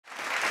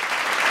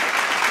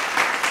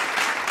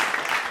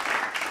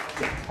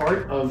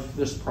part of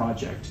this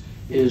project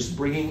is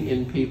bringing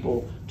in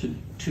people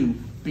to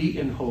be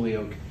in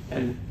Holyoke,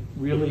 and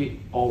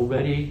really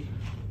already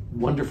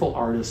wonderful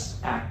artists,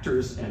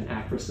 actors and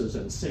actresses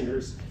and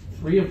singers.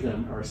 3 of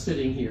them are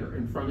sitting here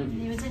in front of you.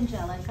 My name is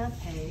Angelica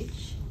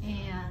Page,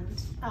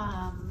 and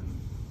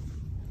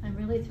I'm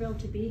really thrilled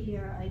to be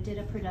here. I did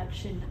a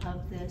production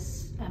of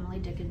this Emily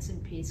Dickinson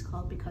piece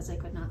called Because I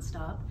Could Not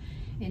Stop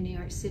in New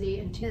York City,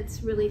 and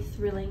it's really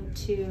thrilling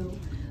to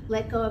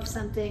let go of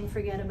something,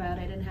 forget about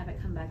it, and have it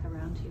come back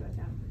around to you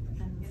again.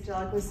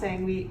 Angelica was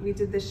saying we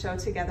did this show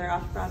together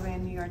off Broadway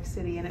in New York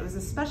City, and it was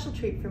a special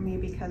treat for me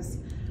because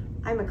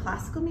I'm a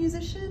classical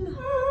musician.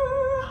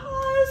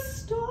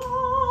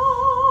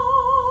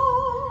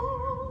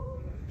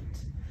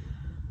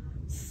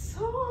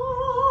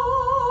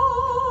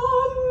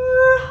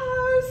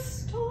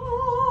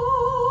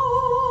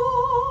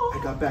 I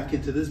got back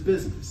into this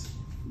business,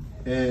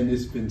 and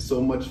it's been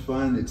so much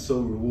fun. It's so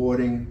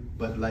rewarding,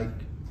 but like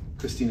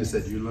Kristina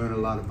said, you learn a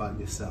lot about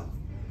yourself,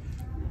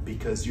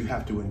 because you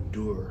have to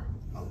endure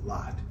a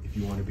lot if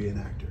you want to be an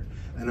actor,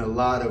 and a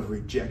lot of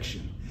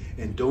rejection.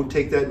 And don't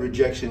take that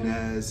rejection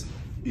as,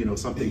 you know,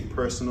 something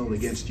personal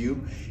against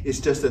you. It's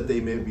just that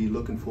they may be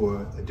looking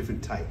for a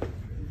different type.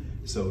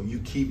 So you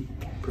keep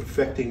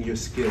perfecting your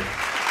skill.